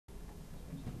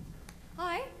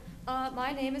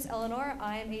My name is Eleanor.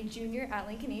 I am a junior at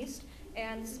Lincoln East,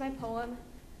 and this is my poem,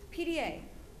 PDA.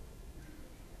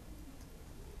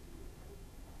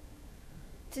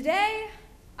 Today,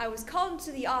 I was called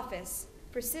into the office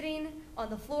for sitting on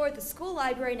the floor of the school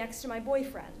library next to my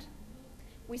boyfriend.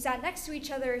 We sat next to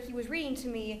each other. He was reading to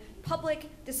me Public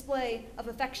Display of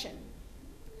Affection.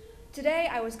 Today,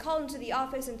 I was called into the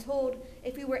office and told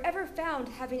if we were ever found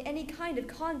having any kind of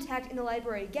contact in the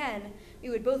library again, we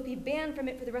would both be banned from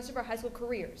it for the rest of our high school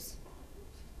careers.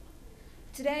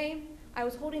 Today, I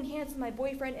was holding hands with my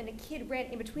boyfriend and a kid ran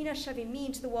in between us, shoving me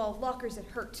into the wall of lockers that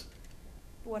hurt.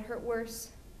 But what hurt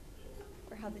worse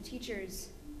were how the teachers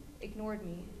ignored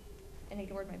me and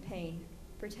ignored my pain,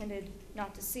 pretended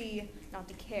not to see, not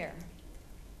to care.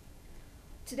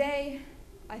 Today,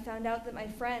 I found out that my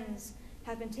friends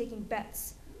have been taking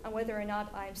bets on whether or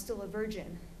not I am still a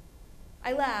virgin.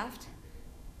 I laughed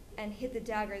and hid the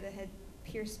dagger that had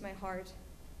pierced my heart.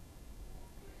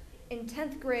 In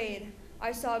 10th grade,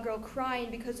 I saw a girl crying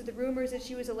because of the rumors that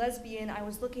she was a lesbian. I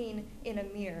was looking in a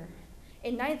mirror.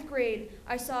 In 9th grade,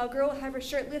 I saw a girl have her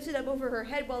shirt lifted up over her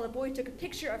head while a boy took a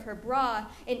picture of her bra.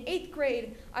 In 8th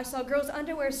grade, I saw girls'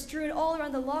 underwear strewn all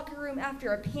around the locker room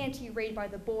after a panty raid by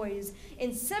the boys.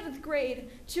 In 7th grade,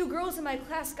 2 girls in my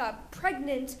class got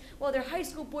pregnant while their high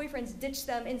school boyfriends ditched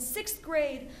them. In 6th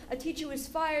grade, a teacher was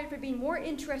fired for being more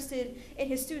interested in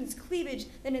his students' cleavage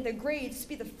than in their grades to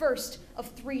be the first of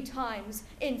 3 times.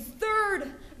 In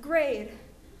 3rd grade,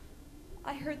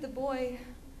 I heard the boy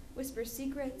whisper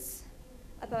secrets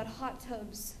about hot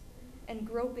tubs and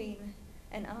groping,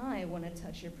 and I want to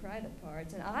touch your private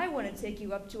parts, and I want to take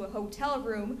you up to a hotel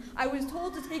room. I was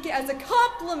told to take it as a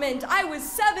compliment. I was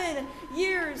 7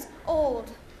 years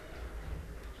old.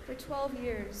 For 12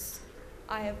 years,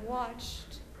 I have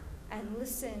watched and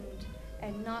listened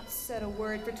and not said a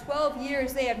word. For 12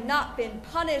 years, they have not been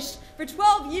punished. For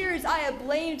 12 years, I have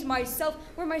blamed myself.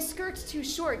 Were my skirts too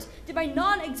short? Did my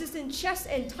non-existent chest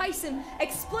entice him?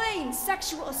 Explain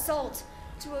sexual assault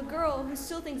to a girl who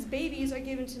still thinks babies are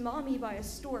given to mommy by a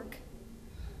stork.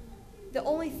 The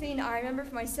only thing I remember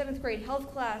from my 7th grade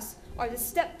health class are the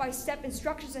step-by-step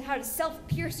instructions on how to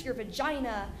self-pierce your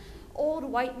vagina. Old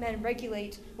white men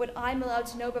regulate what I'm allowed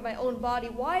to know about my own body.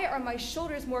 Why are my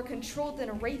shoulders more controlled than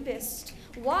a rapist?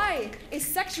 Why is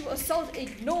sexual assault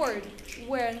ignored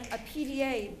when a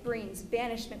PDA brings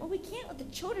banishment? Well, we can't let the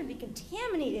children be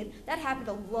contaminated. That happened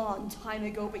a long time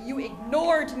ago, but you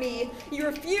ignored me. You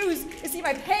refused to see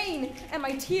my pain and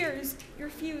my tears. You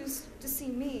refused to see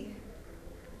me.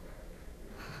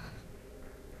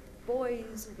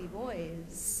 Boys will be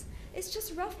boys. It's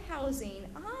just roughhousing.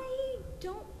 I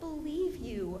don't believe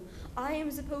you. I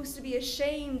am supposed to be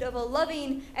ashamed of a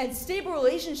loving and stable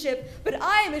relationship, but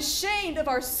I am ashamed of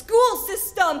our school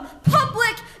system.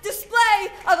 Public display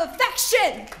of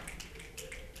affection.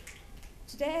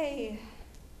 Today,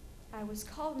 I was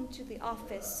called into the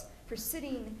office for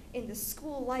sitting in the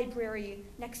school library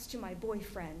next to my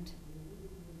boyfriend.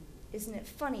 Isn't it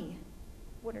funny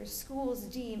what our schools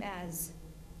deem as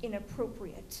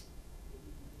inappropriate?